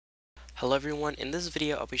Hello everyone, in this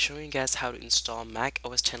video I'll be showing you guys how to install Mac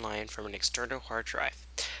OS X Lion from an external hard drive.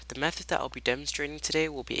 The method that I'll be demonstrating today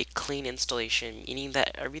will be a clean installation, meaning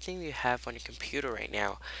that everything you have on your computer right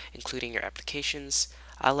now, including your applications,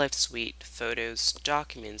 iLife Suite, photos,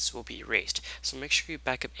 documents, will be erased, so make sure you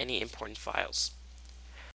back up any important files.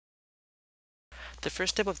 The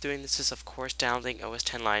first step of doing this is of course downloading OS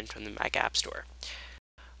X Lion from the Mac App Store.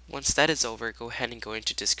 Once that is over, go ahead and go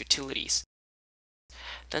into Disk Utilities.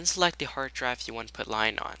 Then select the hard drive you want to put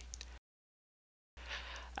Lion on.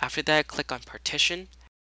 After that, click on Partition.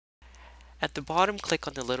 At the bottom, click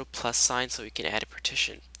on the little plus sign so you can add a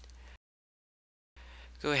partition.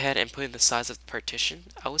 Go ahead and put in the size of the partition.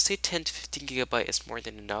 I would say 10 to 15 gigabyte is more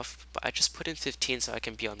than enough, but I just put in 15 so I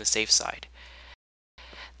can be on the safe side.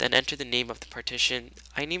 Then enter the name of the partition.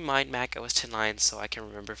 I need mine Mac OS X Lion so I can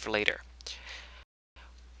remember for later.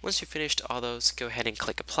 Once you've finished all those, go ahead and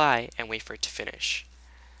click Apply and wait for it to finish.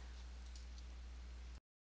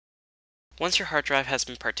 Once your hard drive has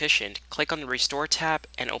been partitioned, click on the Restore tab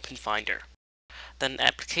and open Finder. Then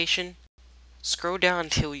Application, scroll down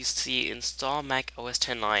until you see Install Mac OS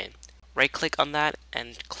X Lion. Right-click on that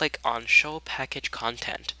and click on Show Package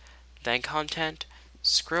Content. Then Content,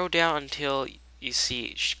 scroll down until you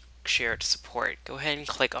see Shared Support. Go ahead and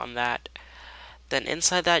click on that. Then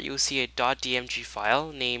inside that you'll see a .dmg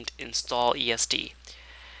file named install.esd. You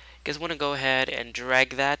guys want to go ahead and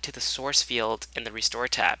drag that to the source field in the Restore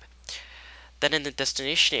tab. Then in the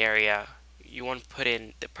destination area, you want to put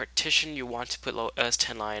in the partition you want to put OS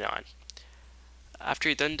X Lion on. After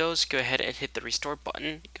you've done those, go ahead and hit the restore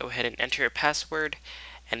button, go ahead and enter your password,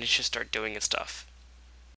 and it should start doing its stuff.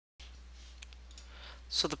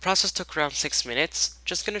 So the process took around 6 minutes.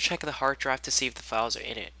 Just going to check the hard drive to see if the files are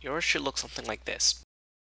in it. Yours should look something like this.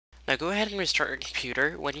 Now go ahead and restart your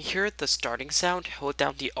computer. When you hear the starting sound, hold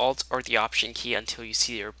down the Alt or the Option key until you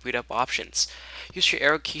see your boot up options. Use your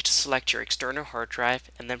arrow key to select your external hard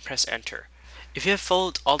drive and then press enter. If you have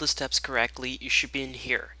followed all the steps correctly, you should be in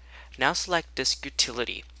here. Now select Disk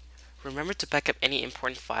Utility. Remember to back up any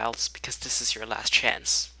important files because this is your last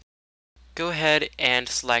chance. Go ahead and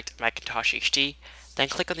select Macintosh HD, then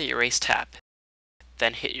click on the Erase tab.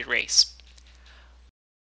 Then hit Erase.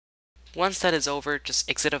 Once that is over, just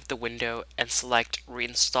exit out of the window and select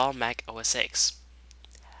Reinstall Mac OS X.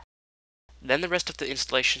 Then the rest of the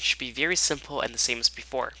installation should be very simple and the same as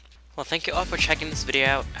before. Well, thank you all for checking this video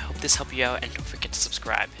out. I hope this helped you out and don't forget to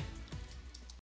subscribe.